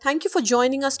Thank you for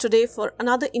joining us today for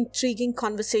another intriguing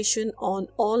conversation on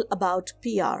All About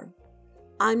PR.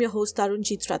 I'm your host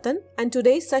Tarunjit Ratan, and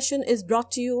today's session is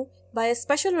brought to you by a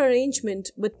special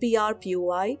arrangement with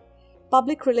PRPOI,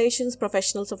 Public Relations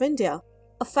Professionals of India,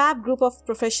 a fab group of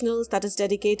professionals that is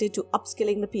dedicated to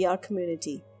upskilling the PR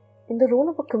community. In the role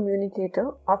of a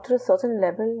communicator, after a certain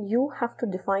level, you have to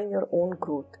define your own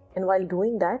growth. And while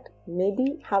doing that,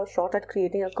 maybe have a shot at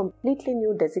creating a completely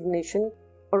new designation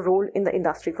or role in the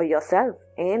industry for yourself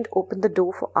and open the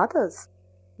door for others.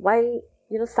 While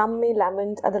some may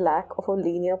lament at the lack of a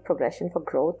linear progression for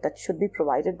growth that should be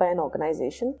provided by an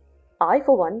organization, I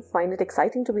for one find it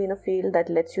exciting to be in a field that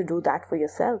lets you do that for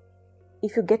yourself.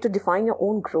 If you get to define your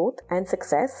own growth and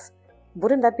success,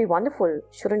 wouldn't that be wonderful?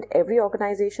 Shouldn't every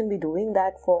organization be doing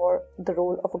that for the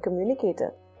role of a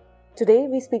communicator? Today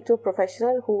we speak to a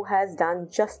professional who has done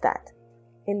just that.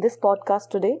 In this podcast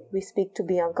today, we speak to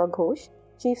Bianca Ghosh,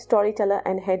 Chief Storyteller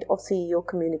and Head of CEO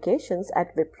Communications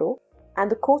at Wipro,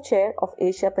 and the Co-Chair of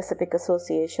Asia Pacific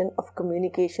Association of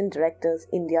Communication Directors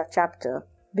India Chapter.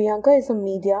 Bianca is a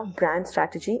media, brand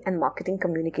strategy and marketing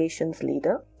communications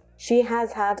leader. She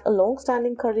has had a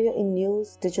long-standing career in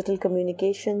news, digital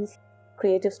communications,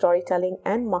 creative storytelling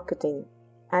and marketing.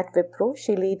 At Wipro,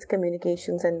 she leads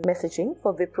communications and messaging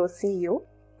for Wipro's CEO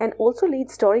and also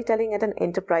leads storytelling at an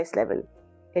enterprise level.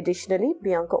 Additionally,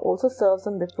 Bianca also serves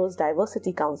on Wipro's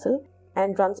Diversity Council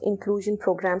and runs inclusion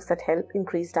programs that help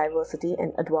increase diversity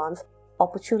and advance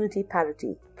opportunity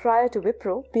parity. Prior to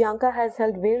Wipro, Bianca has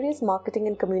held various marketing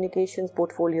and communications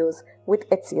portfolios with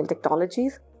HCL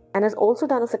Technologies and has also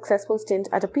done a successful stint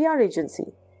at a PR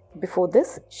agency. Before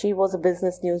this, she was a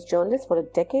business news journalist for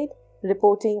a decade,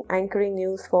 reporting, anchoring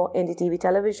news for NDTV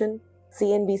Television,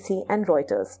 CNBC and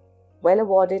Reuters. Well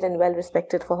awarded and well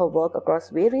respected for her work across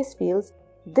various fields,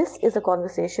 this is a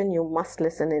conversation you must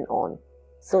listen in on.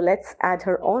 So let's add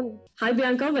her on. Hi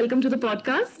Bianca, welcome to the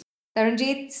podcast.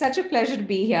 Tarunjit, such a pleasure to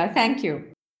be here. Thank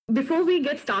you. Before we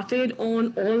get started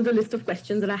on all the list of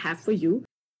questions that I have for you,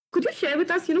 could you share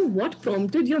with us, what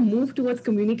prompted your move towards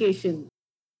communication?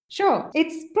 Sure.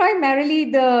 It's primarily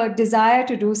the desire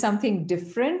to do something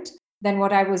different than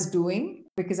what I was doing,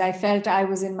 because I felt I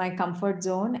was in my comfort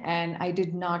zone and I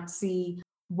did not see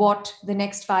what the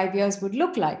next 5 years would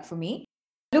look like for me.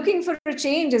 Looking for a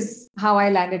change is how I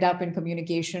landed up in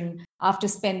communication after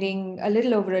spending a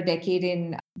little over a decade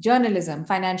in journalism,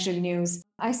 financial news.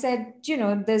 I said,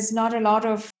 there's not a lot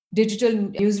of digital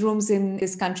newsrooms in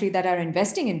this country that are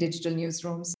investing in digital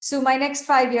newsrooms. So my next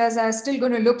 5 years are still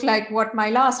going to look like what my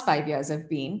last 5 years have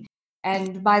been.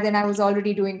 And by then I was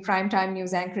already doing primetime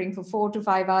news anchoring for 4 to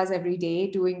 5 hours every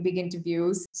day, doing big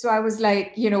interviews. So I was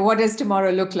like, what does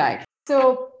tomorrow look like?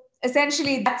 So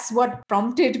essentially, that's what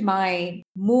prompted my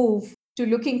move to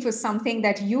looking for something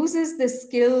that uses the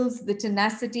skills, the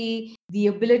tenacity, the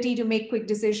ability to make quick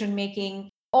decision making,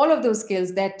 all of those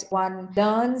skills that one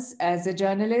learns as a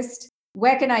journalist.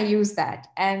 Where can I use that?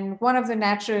 And one of the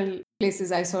natural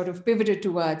places I sort of pivoted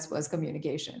towards was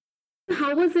communication.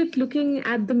 How was it looking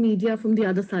at the media from the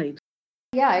other side?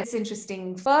 Yeah, it's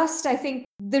interesting. First, I think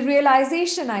the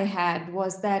realization I had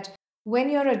was that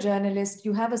when you're a journalist,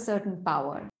 you have a certain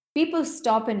power. People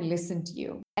stop and listen to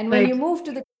you. And when you move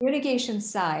to the communication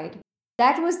side,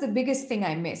 that was the biggest thing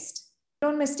I missed.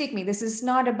 Don't mistake me. This is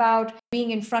not about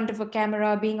being in front of a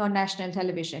camera, being on national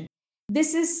television.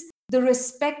 This is the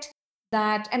respect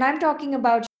that, and I'm talking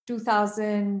about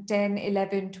 2010,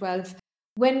 11, 12,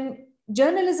 when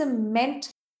journalism meant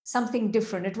something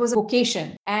different. It was a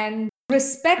vocation. And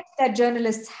respect that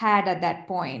journalists had at that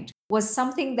point was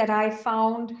something that I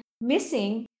found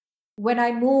missing when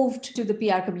I moved to the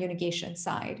PR communication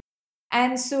side.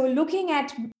 And so looking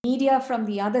at media from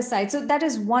the other side, so that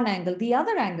is one angle. The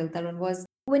other angle, Tarun, was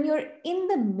when you're in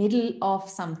the middle of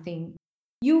something,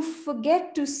 you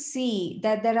forget to see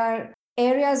that there are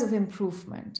areas of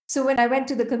improvement. So when I went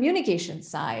to the communication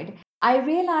side, I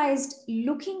realized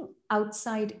looking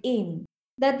outside in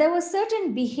that there were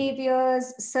certain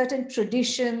behaviors, certain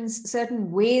traditions,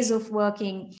 certain ways of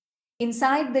working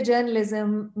inside the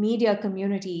journalism media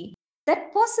community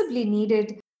that possibly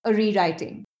needed a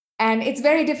rewriting. And it's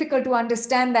very difficult to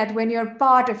understand that when you're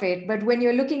part of it, but when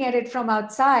you're looking at it from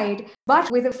outside,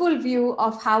 but with a full view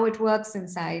of how it works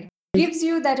inside, gives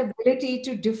you that ability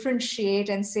to differentiate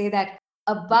and say that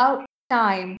about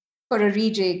time for a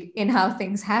rejig in how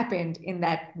things happened in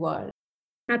that world.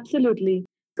 Absolutely.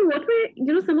 So what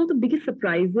were, some of the biggest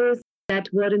surprises that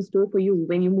were in store for you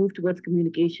when you moved towards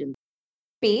communication?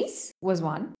 Pace was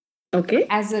one. Okay.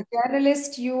 As a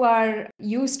journalist, you are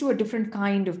used to a different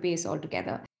kind of pace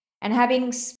altogether. And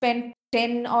having spent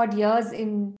 10 odd years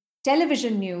in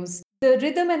television news, the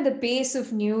rhythm and the pace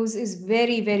of news is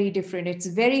very, very different. It's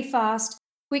very fast,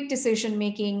 quick decision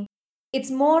making.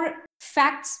 It's more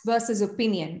facts versus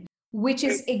opinion, which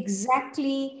is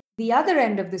exactly the other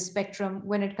end of the spectrum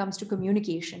when it comes to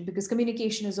communication, because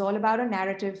communication is all about a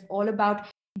narrative, all about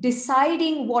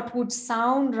deciding what would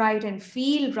sound right and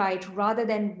feel right rather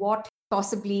than what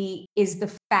possibly is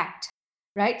the fact,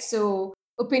 right? So,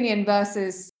 opinion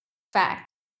versus fact.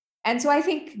 And so I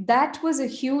think that was a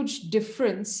huge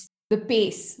difference. The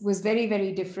pace was very,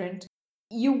 very different.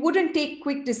 You wouldn't take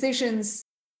quick decisions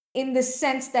in the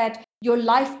sense that your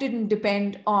life didn't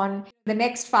depend on the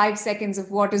next 5 seconds of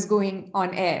what is going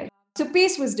on air. So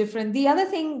pace was different. The other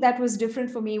thing that was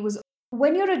different for me was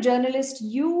when you're a journalist,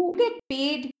 you get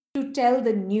paid to tell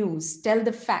the news, tell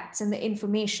the facts and the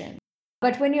information.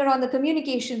 But when you're on the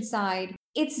communication side,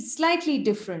 it's slightly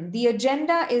different. The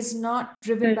agenda is not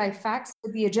driven by facts,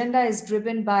 but the agenda is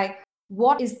driven by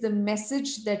what is the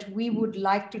message that we would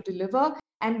like to deliver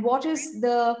and what is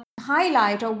the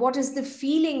highlight or what is the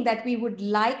feeling that we would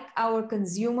like our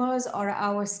consumers or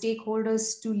our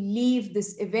stakeholders to leave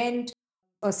this event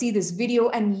or see this video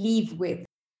and leave with.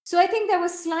 So I think there were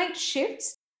slight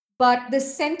shifts, but the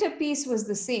centerpiece was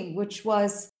the same, which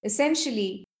was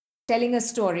essentially telling a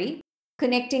story,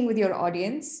 connecting with your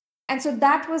audience. And so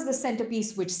that was the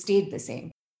centerpiece which stayed the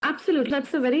same. Absolutely.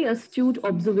 That's a very astute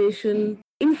observation,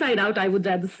 inside out, I would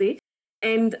rather say.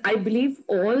 And I believe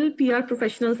all PR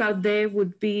professionals out there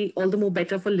would be all the more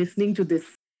better for listening to this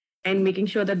and making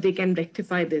sure that they can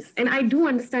rectify this. And I do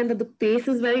understand that the pace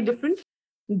is very different,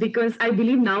 because I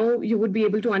believe now you would be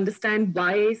able to understand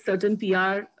why certain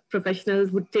PR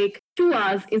professionals would take 2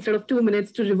 hours instead of 2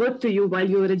 minutes to revert to you while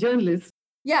you were a journalist.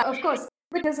 Yeah, of course.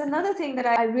 But there's another thing that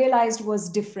I realized was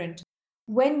different.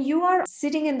 When you are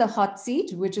sitting in the hot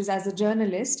seat, which is as a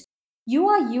journalist, you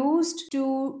are used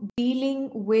to dealing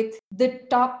with the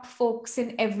top folks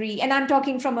in every, and I'm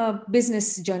talking from a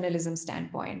business journalism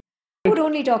standpoint. I would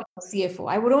only talk to the CFO.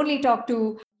 I would only talk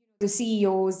to the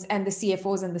CEOs and the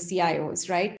CFOs and the CIOs,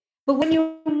 right? But when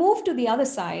you move to the other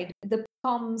side, the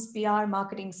comms, PR,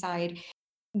 marketing side,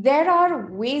 there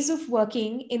are ways of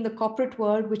working in the corporate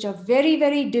world which are very,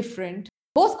 very different,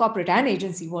 both corporate and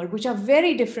agency world, which are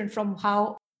very different from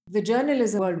how the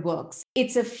journalism world works.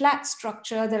 It's a flat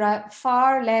structure. There are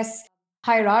far less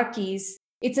hierarchies.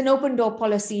 It's an open door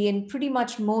policy in pretty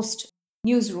much most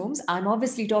newsrooms. I'm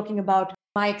obviously talking about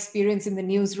my experience in the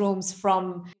newsrooms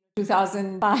from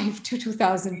 2005 to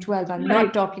 2012. I'm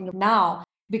not talking now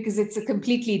because it's a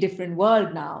completely different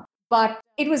world now. But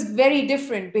it was very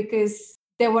different because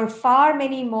there were far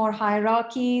many more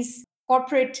hierarchies,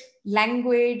 corporate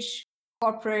language,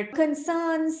 corporate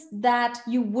concerns that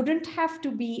you wouldn't have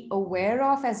to be aware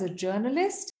of as a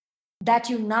journalist that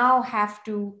you now have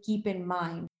to keep in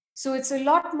mind. So it's a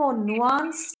lot more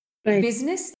nuanced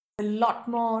business, a lot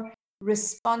more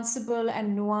responsible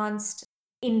and nuanced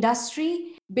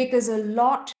industry because a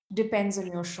lot depends on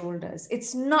your shoulders.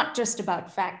 It's not just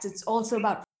about facts, it's also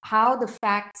about how the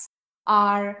facts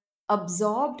are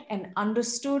absorbed and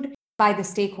understood by the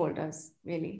stakeholders,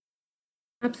 really.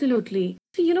 Absolutely.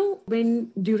 So,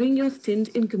 when during your stint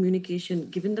in communication,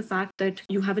 given the fact that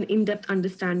you have an in depth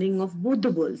understanding of both the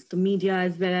worlds, the media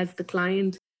as well as the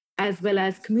client, as well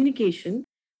as communication,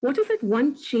 what is that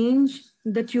one change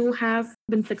that you have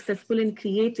been successful in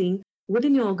creating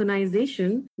within your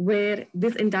organization where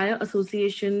this entire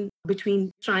association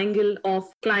between triangle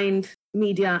of client,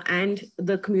 media, and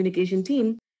the communication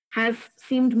team has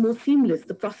seemed more seamless?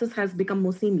 The process has become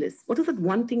more seamless. What is that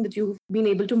one thing that you've been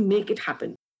able to make it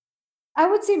happen? I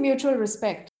would say mutual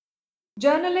respect.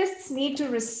 Journalists need to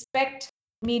respect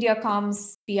media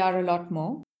comms PR a lot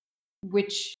more,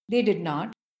 which they did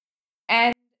not.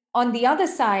 And on the other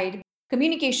side,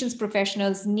 communications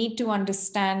professionals need to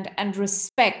understand and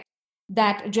respect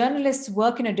that journalists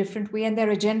work in a different way and their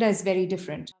agenda is very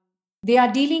different. They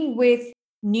are dealing with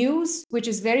news, which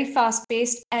is very fast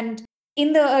paced. And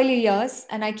in the early years,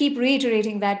 and I keep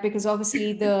reiterating that because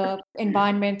obviously the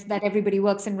environment that everybody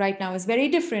works in right now is very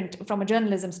different from a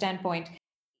journalism standpoint.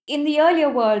 In the earlier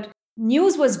world,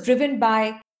 news was driven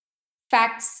by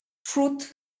facts,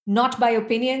 truth, not by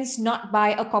opinions, not by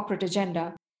a corporate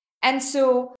agenda. And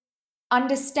so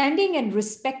understanding and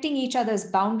respecting each other's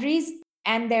boundaries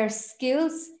and their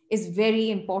skills is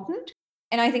very important.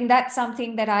 And I think that's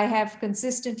something that I have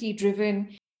consistently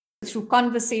driven through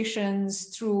conversations,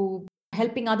 through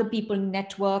helping other people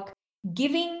network,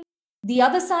 giving the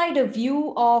other side a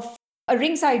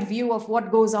ringside view of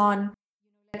what goes on,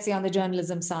 let's say on the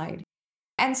journalism side.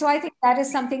 And so I think that is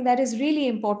something that is really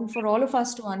important for all of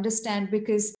us to understand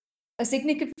because a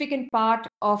significant part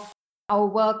of our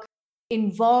work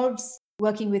involves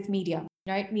working with media,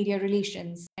 right? Media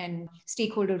relations and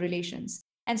stakeholder relations.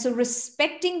 And so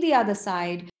respecting the other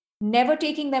side, never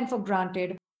taking them for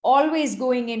granted, always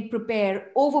going in prepared,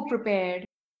 over prepared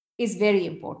is very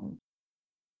important.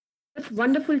 That's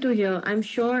wonderful to hear. I'm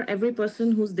sure every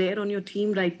person who's there on your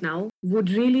team right now would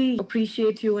really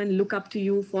appreciate you and look up to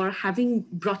you for having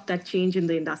brought that change in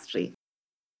the industry.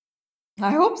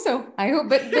 I hope so. I hope,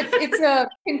 but it's a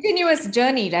continuous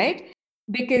journey, right?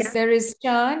 Because there is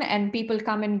churn and people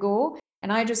come and go.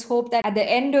 And I just hope that at the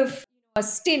end of a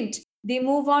stint, they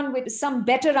move on with some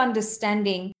better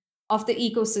understanding of the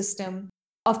ecosystem,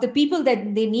 of the people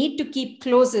that they need to keep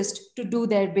closest to do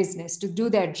their business, to do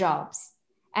their jobs.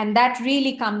 And that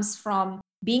really comes from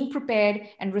being prepared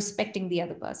and respecting the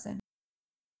other person.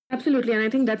 Absolutely. And I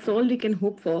think that's all we can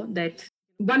hope for, that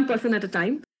one person at a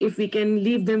time, if we can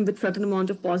leave them with certain amount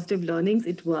of positive learnings,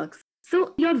 it works.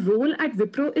 So your role at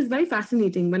Wipro is very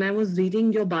fascinating. When I was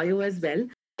reading your bio as well,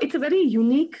 it's a very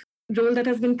unique role that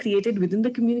has been created within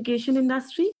the communication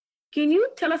industry. Can you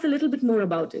tell us a little bit more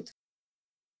about it?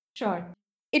 Sure.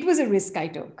 It was a risk I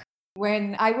took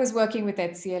when I was working with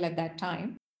HCL at that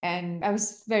time. And I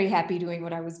was very happy doing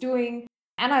what I was doing,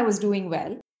 and I was doing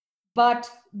well. But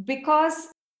because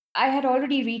I had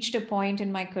already reached a point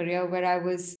in my career where I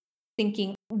was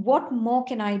thinking, what more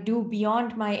can I do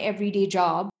beyond my everyday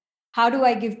job? How do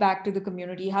I give back to the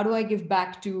community? How do I give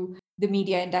back to the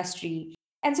media industry?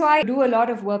 And so I do a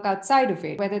lot of work outside of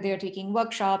it, whether they're taking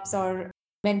workshops or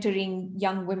mentoring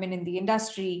young women in the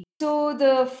industry. So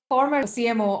the former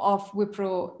CMO of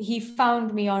Wipro, he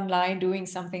found me online doing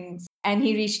something, and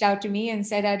he reached out to me and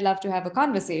said, I'd love to have a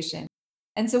conversation.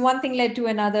 And so one thing led to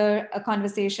another, a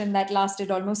conversation that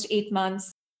lasted almost 8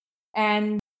 months.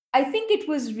 And I think it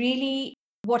was really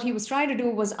what he was trying to do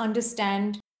was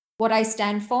understand what I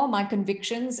stand for, my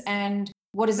convictions, and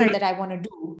what is it that I want to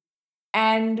do.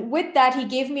 And with that, he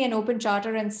gave me an open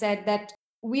charter and said that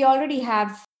we already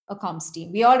have a comms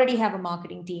team. We already have a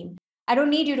marketing team. I don't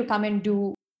need you to come and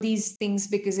do these things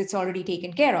because it's already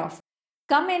taken care of.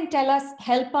 Come and tell us,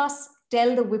 help us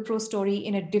tell the Wipro story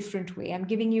in a different way. I'm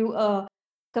giving you a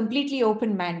completely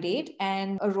open mandate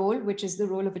and a role, which is the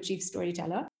role of a chief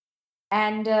storyteller.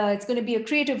 And it's going to be a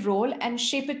creative role and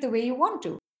shape it the way you want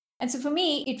to. And so for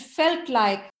me, it felt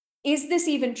like, is this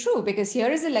even true? Because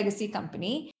here is a legacy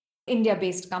company,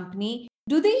 India-based company.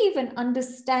 Do they even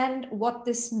understand what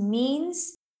this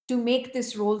means to make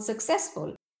this role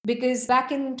successful? Because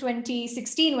back in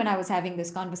 2016, when I was having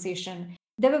this conversation,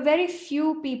 there were very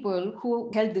few people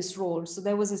who held this role. So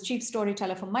there was a chief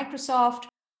storyteller for Microsoft,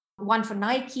 one for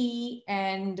Nike,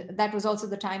 and that was also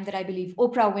the time that I believe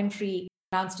Oprah Winfrey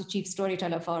announced a chief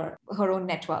storyteller for her own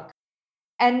network.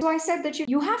 And so I said that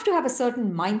you have to have a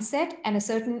certain mindset and a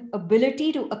certain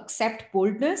ability to accept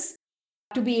boldness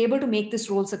to be able to make this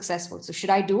role successful. So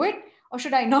should I do it or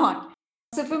should I not?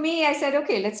 So for me, I said,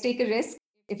 okay, let's take a risk.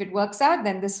 If it works out,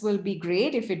 then this will be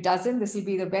great. If it doesn't, this will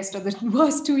be the best or the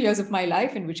worst 2 years of my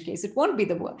life, in which case it won't be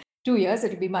the 2 years,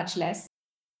 it'll be much less.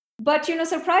 But,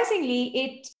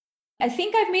 surprisingly, I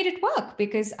think I've made it work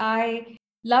because I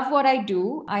love what I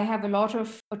do. I have a lot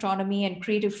of autonomy and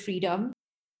creative freedom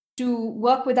to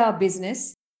work with our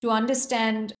business, to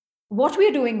understand what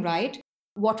we're doing right,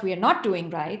 what we are not doing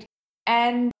right.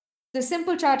 And the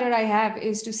simple charter I have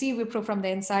is to see Wipro from the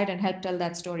inside and help tell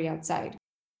that story outside.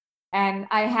 And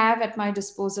I have at my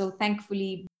disposal,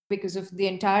 thankfully, because of the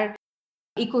entire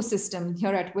ecosystem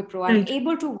here at Wipro, I'm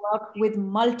able to work with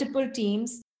multiple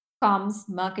teams, comms,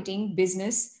 marketing,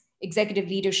 business, executive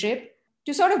leadership,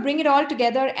 to sort of bring it all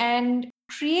together and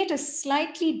create a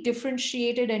slightly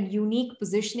differentiated and unique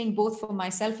positioning, both for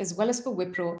myself as well as for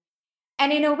Wipro.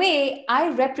 And in a way,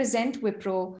 I represent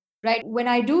Wipro, right? When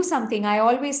I do something, I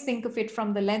always think of it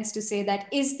from the lens to say that,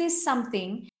 is this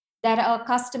something that our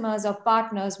customers or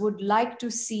partners would like to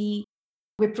see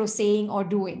Wipro saying or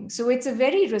doing? So it's a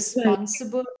very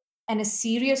responsible and a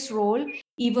serious role,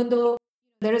 even though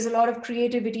there is a lot of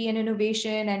creativity and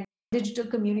innovation and digital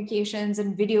communications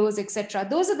and videos, etc.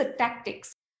 Those are the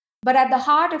tactics. But at the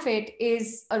heart of it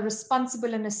is a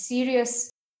responsible and a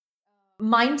serious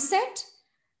mindset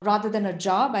rather than a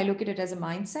job. I look at it as a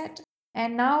mindset.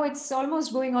 And now it's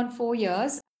almost going on 4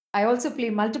 years. I also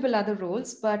play multiple other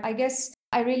roles, but I guess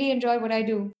I really enjoy what I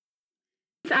do.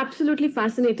 It's absolutely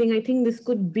fascinating. I think this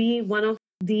could be one of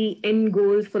the end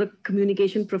goals for a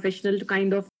communication professional to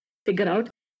kind of figure out.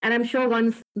 And I'm sure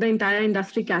once the entire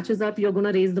industry catches up, you're going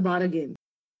to raise the bar again.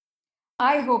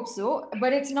 I hope so,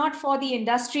 but it's not for the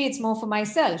industry, it's more for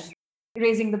myself,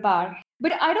 raising the bar.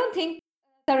 But I don't think,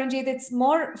 Tarunjit, it's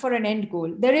more for an end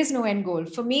goal. There is no end goal.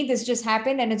 For me, this just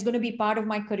happened and it's going to be part of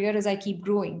my career as I keep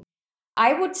growing.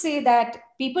 I would say that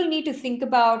people need to think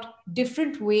about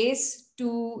different ways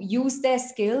to use their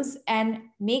skills and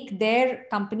make their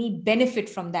company benefit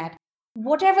from that.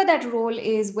 Whatever that role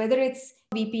is, whether it's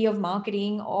VP of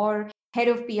marketing or head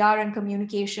of PR and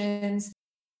communications,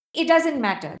 it doesn't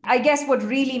matter. I guess what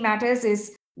really matters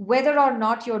is whether or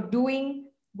not you're doing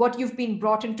what you've been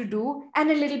brought in to do and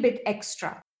a little bit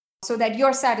extra so that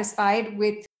you're satisfied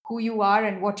with who you are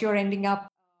and what you're ending up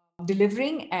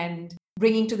delivering and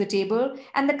bringing to the table,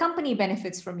 and the company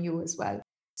benefits from you as well.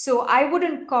 So I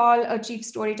wouldn't call a chief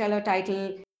storyteller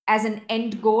title as an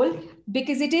end goal,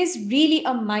 because it is really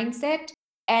a mindset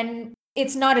and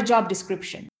it's not a job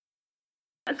description.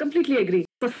 I completely agree.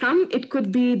 For some, it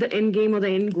could be the end game or the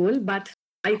end goal, but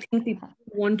I think people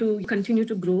want to continue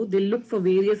to grow. They look for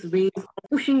various ways of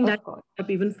pushing that up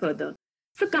even further.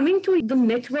 So coming to the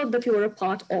network that you're a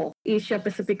part of, Asia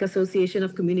Pacific Association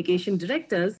of Communication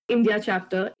Directors, India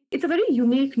chapter, it's a very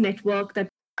unique network that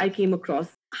I came across.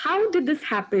 How did this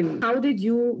happen? How did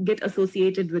you get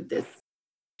associated with this?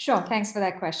 Sure, thanks for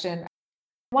that question.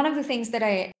 One of the things that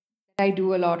I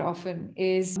do a lot often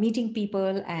is meeting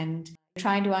people and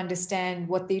trying to understand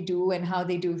what they do and how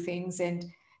they do things. And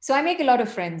so I make a lot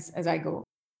of friends as I go.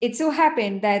 It so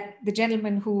happened that the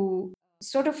gentleman who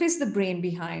sort of is the brain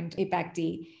behind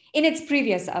APAC-D in its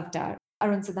previous avatar,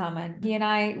 Arun Sudhaman, he and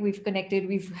I, we've connected,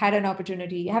 we've had an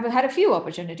opportunity, have had a few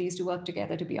opportunities to work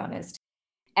together, to be honest.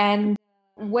 And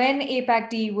when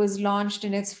APAC-D was launched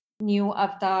in its new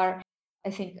avatar,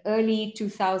 I think early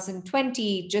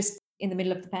 2020, just in the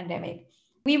middle of the pandemic,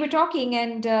 we were talking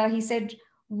and he said,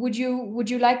 would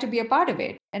you like to be a part of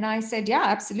it? And I said, yeah,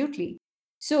 absolutely.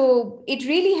 So it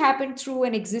really happened through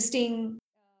an existing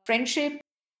friendship.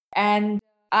 And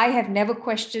I have never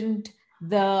questioned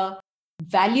the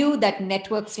value that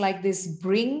networks like this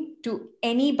bring to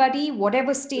anybody,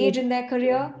 whatever stage in their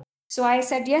career. So I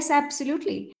said, yes,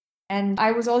 absolutely. And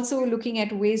I was also looking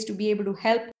at ways to be able to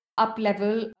help up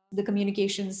level the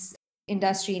communications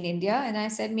industry in India. And I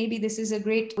said, maybe this is a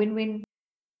great win-win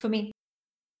for me.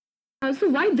 So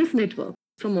why this network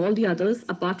from all the others,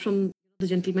 apart from the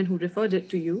gentleman who referred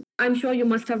it to you? I'm sure you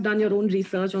must have done your own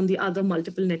research on the other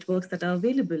multiple networks that are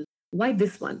available. Why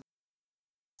this one?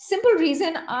 Simple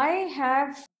reason,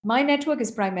 my network is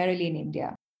primarily in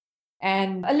India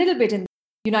and a little bit in the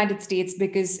United States,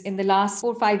 because in the last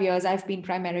 4 or 5 years,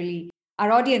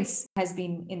 our audience has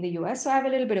been in the US. So I have a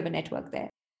little bit of a network there.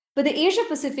 But the Asia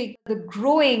Pacific,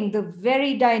 the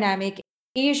very dynamic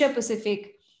Asia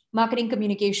Pacific marketing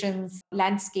communications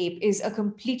landscape is a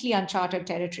completely uncharted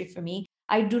territory for me.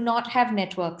 I do not have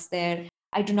networks there.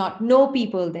 I do not know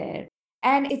people there.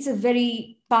 And it's a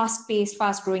very fast-paced,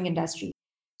 fast-growing industry.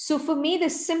 So for me,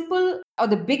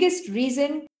 the biggest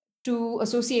reason to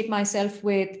associate myself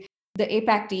with the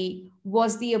APAC-D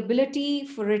was the ability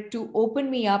for it to open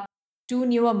me up to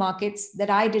newer markets that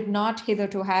I did not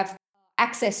hitherto have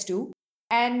access to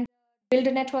and build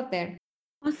a network there.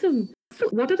 Awesome. So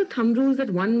what are the thumb rules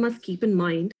that one must keep in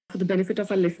mind for the benefit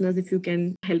of our listeners, if you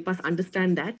can help us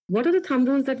understand that? What are the thumb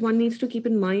rules that one needs to keep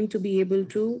in mind to be able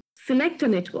to select a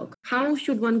network? How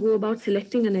should one go about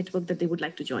selecting a network that they would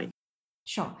like to join?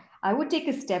 Sure. I would take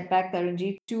a step back,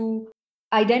 Tarunji, to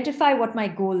identify what my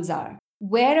goals are.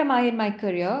 Where am I in my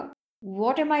career?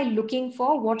 What am I looking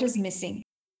for? What is missing?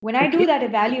 When I do that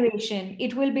evaluation,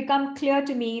 it will become clear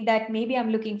to me that maybe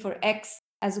I'm looking for X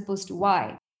as opposed to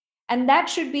Y. And that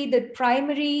should be the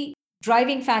primary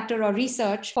driving factor or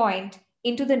research point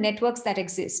into the networks that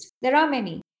exist. There are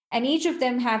many, and each of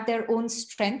them have their own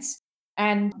strengths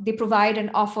and they provide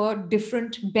and offer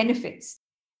different benefits.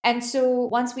 And so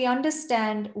once we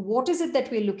understand what is it that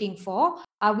we're looking for,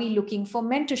 are we looking for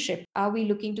mentorship? Are we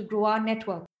looking to grow our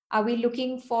network? Are we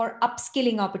looking for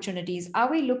upskilling opportunities?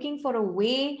 Are we looking for a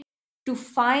way to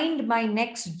find my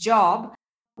next job?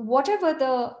 Whatever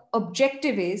the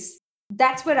objective is,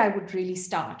 that's where I would really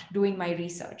start doing my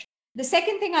research. The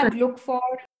second thing I'd look for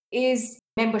is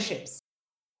memberships.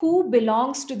 Who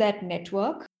belongs to that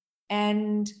network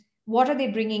and what are they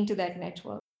bringing to that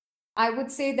network? I would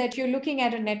say that you're looking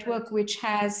at a network which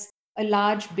has a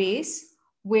large base,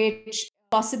 which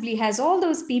possibly has all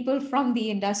those people from the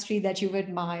industry that you've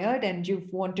admired and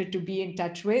you've wanted to be in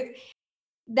touch with.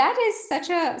 That is such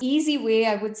an easy way,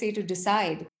 I would say, to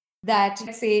decide that,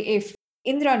 let's say, if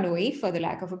Indra Nooyi, for the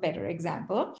lack of a better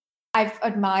example, I've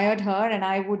admired her and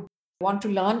I would want to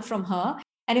learn from her.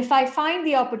 And if I find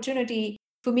the opportunity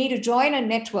for me to join a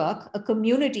network, a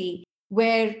community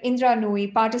where Indra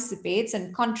Nooyi participates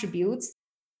and contributes,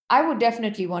 I would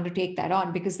definitely want to take that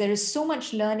on, because there is so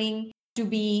much learning to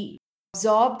be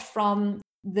absorbed from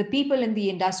the people in the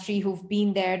industry who've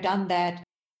been there, done that.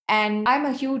 And I'm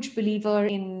a huge believer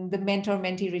in the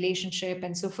mentor-mentee relationship.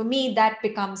 And so for me, that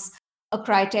becomes a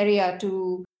criteria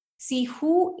to see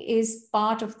who is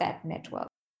part of that network.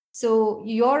 So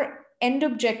your end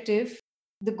objective,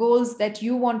 the goals that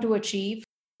you want to achieve,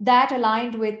 that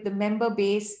aligned with the member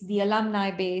base, the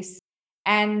alumni base,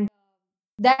 and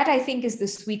that I think is the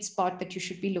sweet spot that you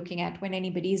should be looking at when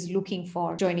anybody is looking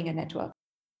for joining a network.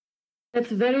 That's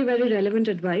very, very relevant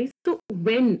advice. So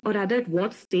when or rather at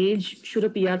what stage should a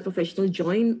PR professional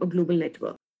join a global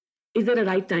network? Is there a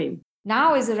right time?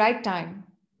 Now is the right time.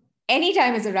 Any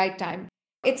time is the right time.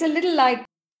 It's a little like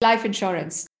life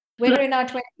insurance. When we're in our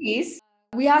 20s,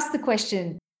 we ask the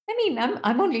question,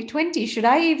 I'm only 20. Should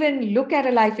I even look at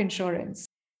a life insurance?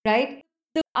 Right?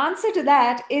 The answer to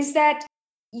that is that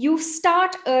you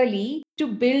start early to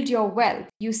build your wealth.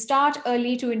 You start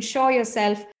early to insure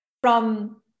yourself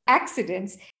from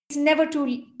accidents. It's never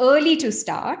too early to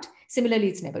start. Similarly,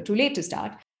 it's never too late to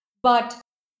start. But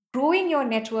growing your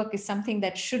network is something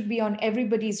that should be on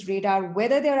everybody's radar,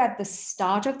 whether they're at the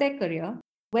start of their career,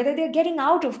 whether they're getting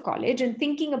out of college and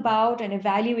thinking about and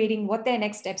evaluating what their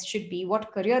next steps should be,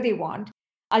 what career they want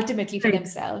ultimately for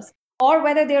themselves, or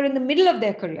whether they're in the middle of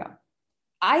their career.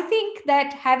 I think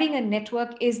that having a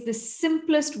network is the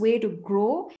simplest way to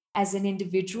grow as an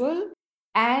individual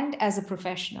and as a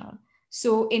professional.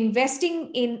 So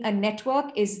investing in a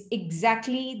network is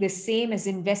exactly the same as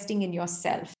investing in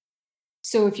yourself.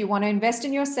 So if you want to invest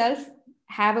in yourself,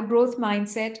 have a growth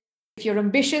mindset. If you're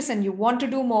ambitious and you want to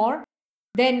do more,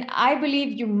 then I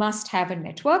believe you must have a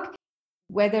network,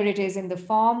 whether it is in the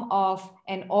form of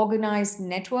an organized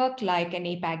network like an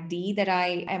APAC-D that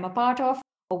I am a part of,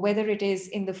 or whether it is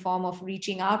in the form of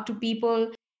reaching out to people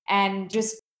and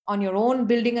just on your own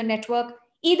building a network.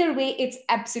 Either way, it's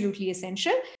absolutely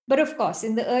essential. But of course,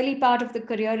 in the early part of the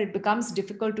career, it becomes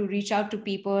difficult to reach out to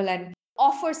people and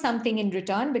offer something in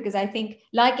return, because I think,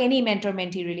 like any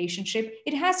mentor-mentee relationship,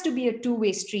 it has to be a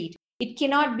two-way street. It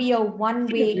cannot be a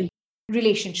one-way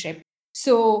relationship.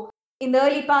 So in the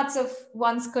early parts of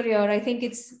one's career, I think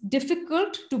it's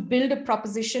difficult to build a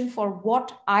proposition for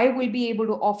what I will be able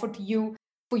to offer to you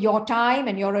for your time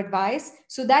and your advice.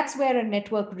 So that's where a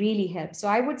network really helps. So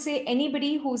I would say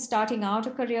anybody who's starting out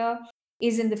a career,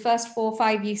 is in the first 4,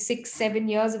 5 years, 6, 7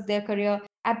 years of their career,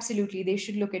 absolutely, they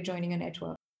should look at joining a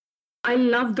network. I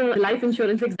love the life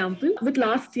insurance example. With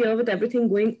last year, with everything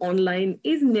going online,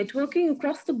 is networking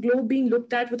across the globe being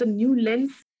looked at with a new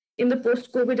lens in the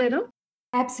post-COVID era?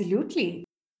 Absolutely.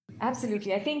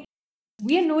 Absolutely. I think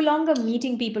we are no longer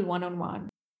meeting people one-on-one.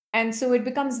 And so it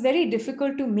becomes very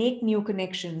difficult to make new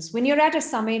connections. When you're at a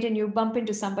summit and you bump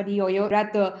into somebody, or you're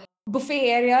at the buffet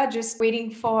area just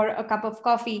waiting for a cup of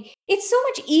coffee, it's so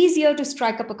much easier to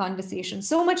strike up a conversation,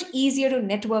 so much easier to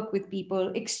network with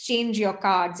people, exchange your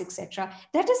cards, etc.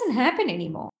 That doesn't happen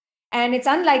anymore. And it's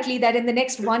unlikely that in the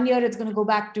next 1 year, it's going to go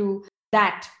back to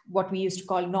that, what we used to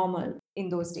call normal in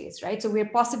those days, right? So we're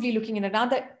possibly looking at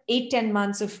another 8, 10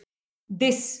 months of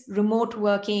this remote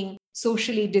working,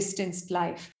 socially distanced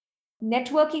life.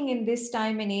 Networking in this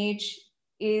time and age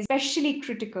is especially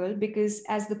critical because,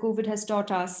 as the COVID has taught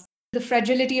us, the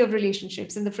fragility of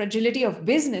relationships and the fragility of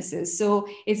businesses. So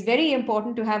it's very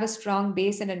important to have a strong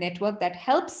base and a network that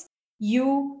helps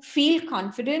you feel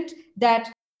confident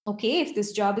that, okay, if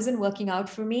this job isn't working out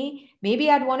for me,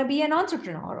 maybe I'd want to be an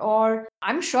entrepreneur, or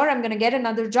I'm sure I'm going to get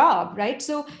another job, right?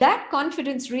 So that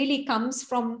confidence really comes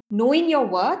from knowing your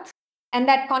worth. And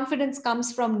that confidence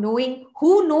comes from knowing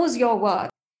who knows your worth.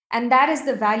 And that is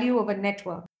the value of a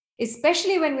network,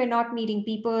 especially when we're not meeting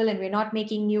people and we're not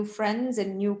making new friends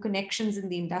and new connections in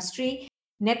the industry.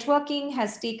 Networking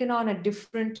has taken on a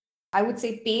different, I would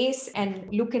say, pace and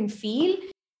look and feel.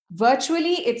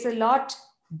 Virtually, it's a lot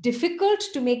difficult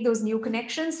to make those new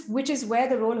connections, which is where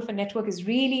the role of a network is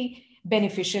really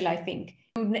beneficial, I think.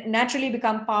 You naturally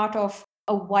become part of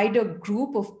a wider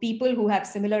group of people who have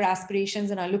similar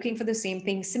aspirations and are looking for the same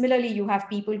thing. Similarly, you have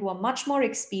people who are much more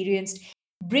experienced,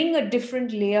 bring a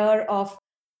different layer of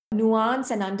nuance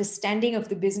and understanding of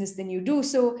the business than you do.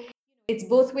 So it's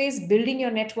both ways, building your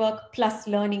network plus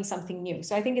learning something new.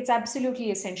 So I think it's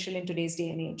absolutely essential in today's day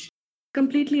and age.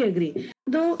 Completely agree.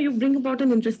 Though you bring about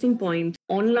an interesting point.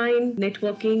 Online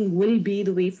networking will be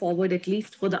the way forward, at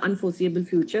least for the unforeseeable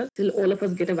future, till all of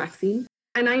us get a vaccine.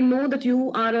 And I know that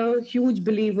you are a huge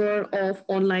believer of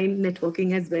online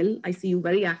networking as well. I see you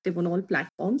very active on all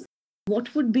platforms.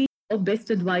 What would be your best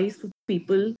advice for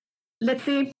people, let's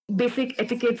say basic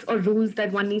etiquettes or rules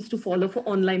that one needs to follow for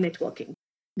online networking?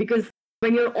 Because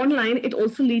when you're online, it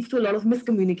also leads to a lot of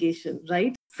miscommunication,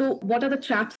 right? So what are the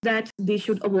traps that they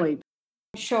should avoid?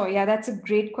 Sure. Yeah, that's a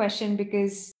great question,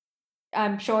 because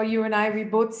I'm sure you and I, we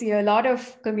both see a lot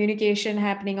of communication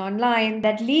happening online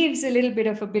that leaves a little bit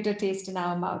of a bitter taste in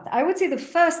our mouth. I would say the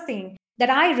first thing that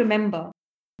I remember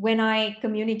when I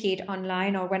communicate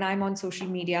online or when I'm on social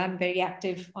media, I'm very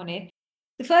active on it.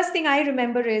 The first thing I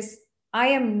remember is I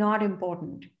am not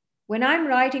important. When I'm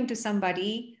writing to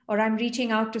somebody or I'm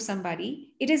reaching out to somebody,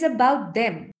 it is about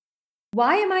them.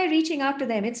 Why am I reaching out to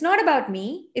them? It's not about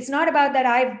me. It's not about that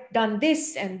I've done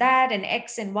this and that and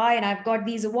X and Y and I've got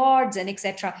these awards and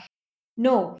etc.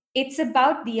 No, it's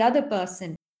about the other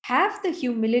person. Have the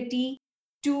humility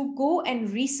to go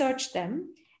and research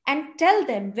them and tell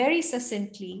them very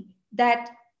succinctly that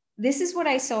this is what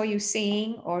I saw you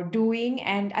saying or doing,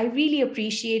 and I really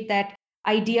appreciate that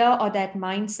idea or that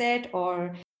mindset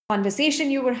or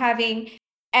conversation you were having,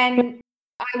 and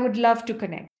I would love to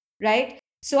connect, right?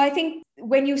 So I think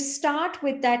when you start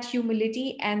with that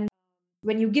humility and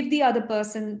when you give the other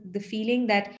person the feeling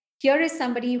that here is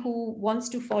somebody who wants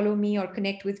to follow me or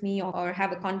connect with me or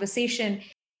have a conversation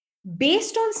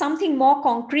based on something more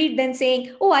concrete than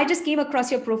saying, oh, I just came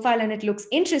across your profile and it looks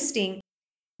interesting,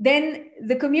 then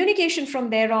the communication from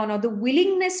there on or the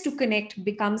willingness to connect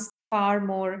becomes far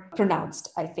more pronounced,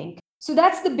 I think. So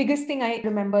that's the biggest thing I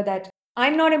remember, that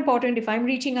I'm not important. If I'm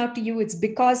reaching out to you, it's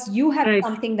because you have Right.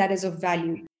 something that is of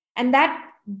value. And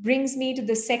that brings me to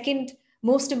the second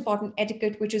most important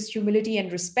etiquette, which is humility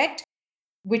and respect,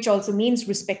 which also means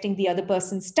respecting the other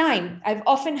person's time. I've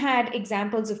often had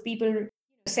examples of people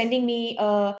sending me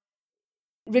a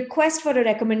request for a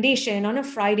recommendation on a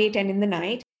Friday 10 in the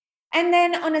night, and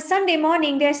then on a Sunday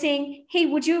morning they're saying, hey,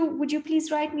 would you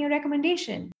please write me a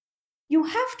recommendation? You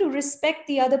have to respect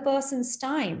the other person's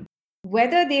time,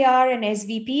 whether they are an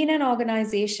SVP in an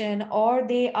organization or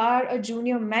they are a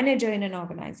junior manager in an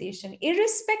organization.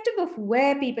 Irrespective of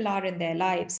where people are in their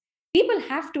lives, people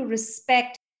have to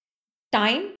respect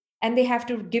time and they have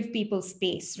to give people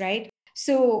space, right?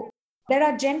 So there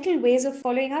are gentle ways of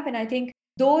following up. And I think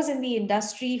those in the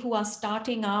industry who are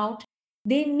starting out,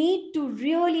 they need to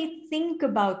really think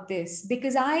about this,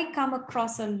 because I come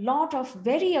across a lot of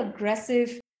very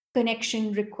aggressive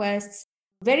connection requests,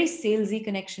 very salesy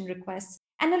connection requests,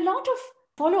 and a lot of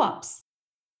follow ups.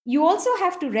 You also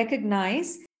have to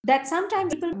recognize that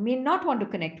sometimes people may not want to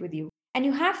connect with you, and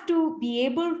you have to be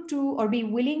able to or be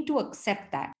willing to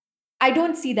accept that. I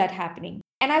don't see that happening.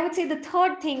 And I would say the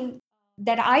third thing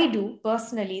that I do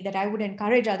personally that I would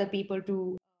encourage other people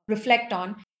to reflect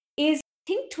on is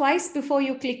think twice before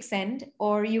you click send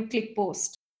or you click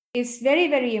post. It's very,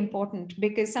 very important,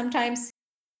 because sometimes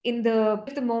in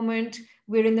the moment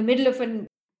we're in the middle of a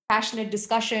passionate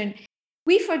discussion,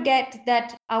 we forget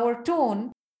that our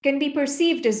tone can be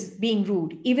perceived as being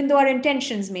rude, even though our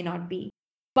intentions may not be.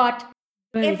 But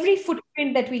Right. every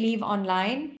footprint that we leave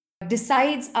online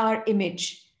decides our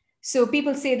image. So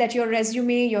people say that your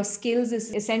resume, your skills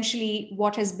is essentially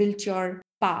what has built your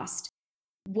past.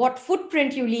 What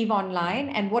footprint you leave online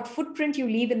and what footprint you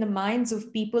leave in the minds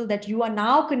of people that you are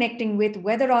now connecting with,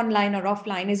 whether online or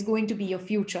offline, is going to be your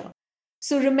future.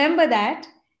 So remember that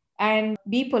and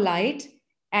be polite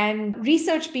and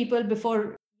research people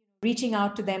before reaching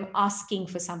out to them asking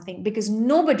for something, because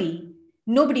nobody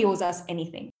owes us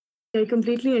anything. I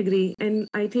completely agree. And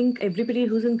I think everybody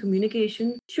who's in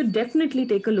communication should definitely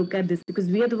take a look at this, because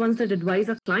we are the ones that advise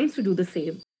our clients to do the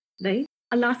same, right?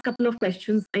 A last couple of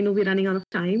questions. I know we're running out of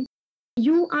time.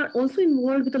 You are also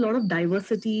involved with a lot of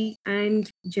diversity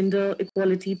and gender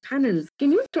equality panels.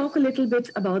 Can you talk a little bit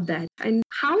about that? And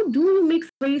how do you make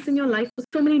space in your life for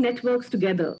so many networks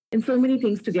together and so many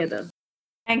things together?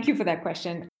 Thank you for that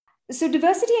question. So,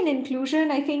 diversity and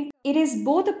inclusion, I think it is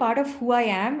both a part of who I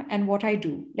am and what I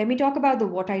do. Let me talk about the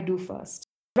what I do first.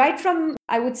 Right from,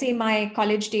 I would say, my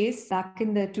college days back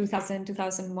in the 2000,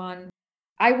 2001,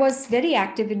 I was very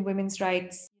active in women's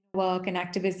rights work and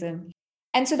activism.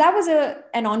 And so that was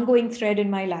an ongoing thread in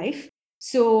my life.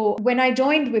 So when I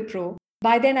joined Wipro,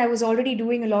 by then I was already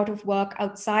doing a lot of work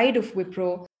outside of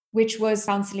Wipro, which was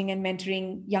counseling and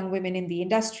mentoring young women in the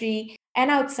industry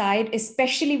and outside,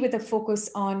 especially with a focus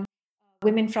on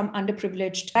women from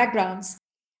underprivileged backgrounds.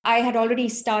 I had already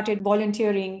started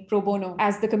volunteering pro bono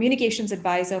as the communications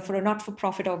advisor for a not for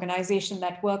profit organization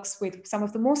that works with some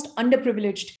of the most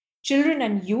underprivileged children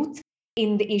and youth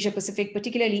in the Asia Pacific,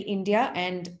 particularly India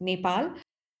and Nepal.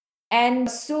 And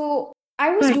so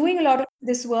I was Right. doing a lot of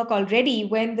this work already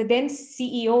when the then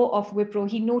CEO of Wipro,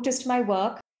 he noticed my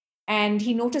work and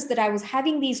he noticed that I was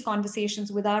having these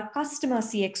conversations with our customer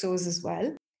CXOs as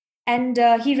well. And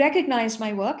he recognized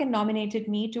my work and nominated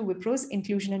me to Wipro's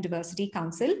Inclusion and Diversity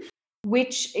Council,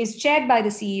 which is chaired by the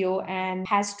CEO and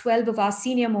has 12 of our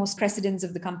senior most presidents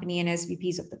of the company and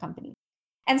SVPs of the company.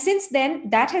 And since then,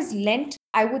 that has lent,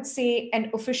 I would say,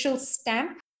 an official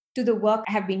stamp to the work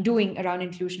I have been doing around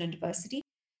inclusion and diversity.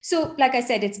 So, like I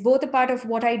said, it's both a part of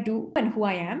what I do and who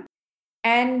I am.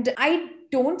 And I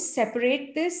don't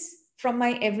separate this from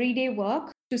my everyday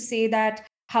work to say that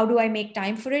how do I make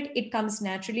time for it? It comes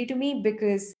naturally to me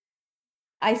because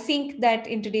I think that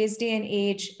in today's day and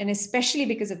age, and especially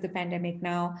because of the pandemic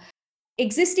now,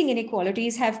 existing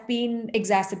inequalities have been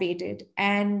exacerbated.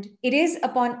 And it is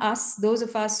upon us, those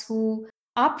of us who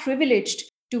are privileged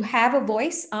to have a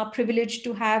voice, are privileged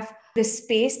to have the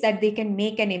space that they can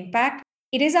make an impact.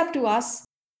 It is up to us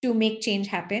to make change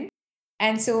happen.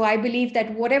 And so I believe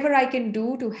that whatever I can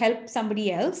do to help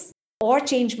somebody else or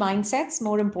change mindsets,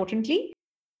 more importantly,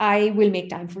 I will make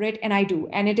time for it. And I do.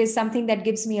 And it is something that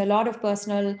gives me a lot of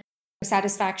personal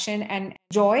satisfaction and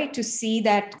joy to see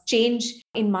that change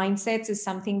in mindsets is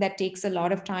something that takes a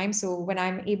lot of time. So when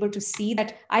I'm able to see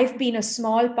that I've been a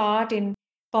small part in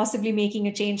possibly making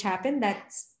a change happen,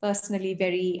 that's personally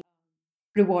very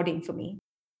rewarding for me.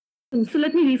 So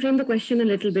let me reframe the question a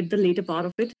little bit, the later part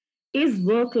of it. Is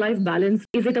work-life balance,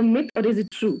 is it a myth or is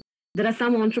it true? There are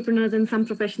some entrepreneurs and some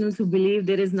professionals who believe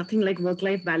there is nothing like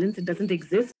work-life balance, it doesn't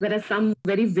exist, whereas some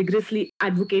very vigorously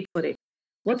advocate for it.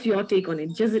 What's your take on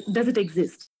it? Does it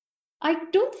exist? I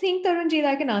don't think, Tarunjit,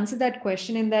 I can answer that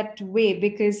question in that way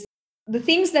because the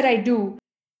things that I do,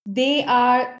 they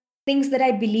are things that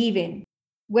I believe in,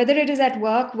 whether it is at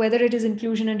work, whether it is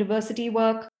inclusion and diversity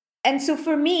work. And so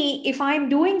for me, if I'm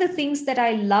doing the things that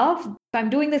I love, if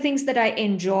I'm doing the things that I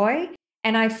enjoy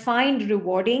and I find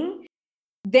rewarding,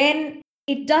 then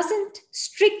it doesn't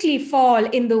strictly fall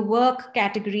in the work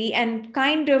category and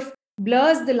kind of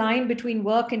blurs the line between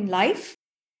work and life.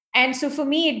 And so for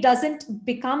me, it doesn't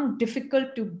become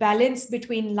difficult to balance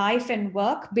between life and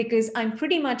work because I'm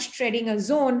pretty much treading a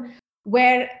zone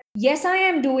where, yes, I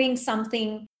am doing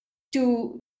something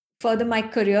to further my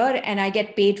career and I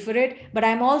get paid for it, but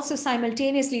I'm also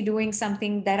simultaneously doing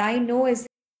something that I know is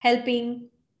helping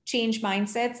change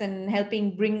mindsets and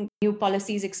helping bring new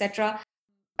policies, etc.,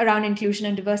 around inclusion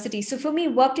and diversity. So for me,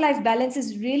 work life balance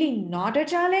is really not a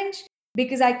challenge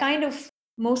because I kind of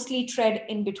mostly tread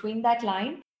in between that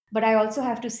line. But I also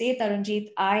have to say, Tarunjit,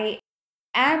 I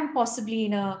am possibly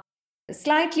in a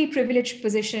slightly privileged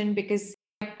position because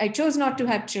I chose not to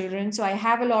have children. So I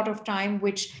have a lot of time,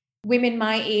 which women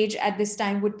my age at this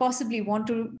time would possibly want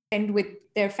to spend with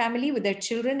their family, with their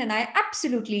children. And I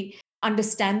absolutely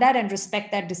understand that and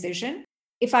respect that decision.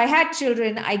 If I had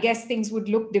children, I guess things would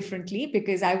look differently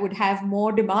because I would have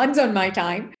more demands on my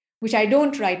time, which I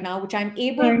don't right now, which I'm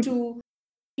able to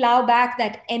plow back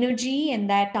that energy and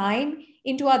that time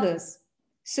into others.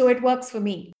 So it works for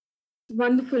me.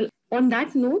 Wonderful. On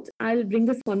that note, I'll bring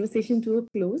this conversation to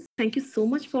a close. Thank you so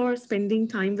much for spending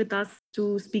time with us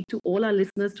to speak to all our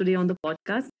listeners today on the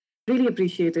podcast. Really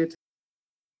appreciate it.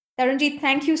 Tarunjit,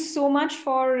 thank you so much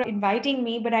for inviting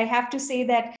me. But I have to say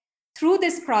that through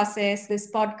this process,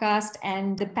 this podcast,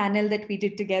 and the panel that we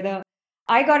did together,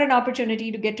 I got an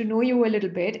opportunity to get to know you a little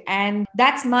bit. And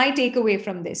that's my takeaway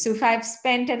from this. So if I've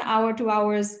spent an hour, 2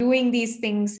 hours doing these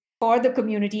things for the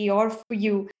community or for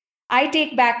you, I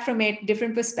take back from it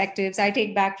different perspectives. I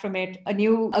take back from it a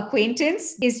new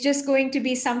acquaintance. Is just going to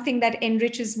be something that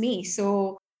enriches me.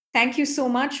 So thank you so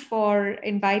much for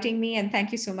inviting me and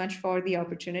thank you so much for the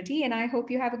opportunity. And I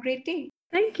hope you have a great day.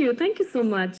 Thank you. Thank you so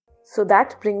much. So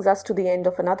that brings us to the end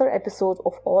of another episode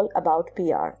of All About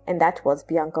PR. And that was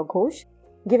Bianca Ghosh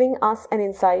giving us an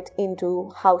insight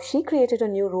into how she created a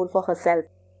new role for herself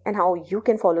and how you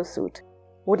can follow suit.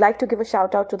 Would like to give a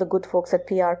shout out to the good folks at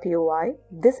PRPOI.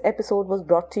 This episode was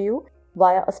brought to you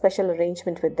via a special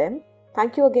arrangement with them.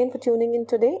 Thank you again for tuning in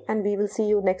today, and we will see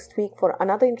you next week for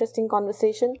another interesting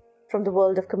conversation from the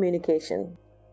world of communication.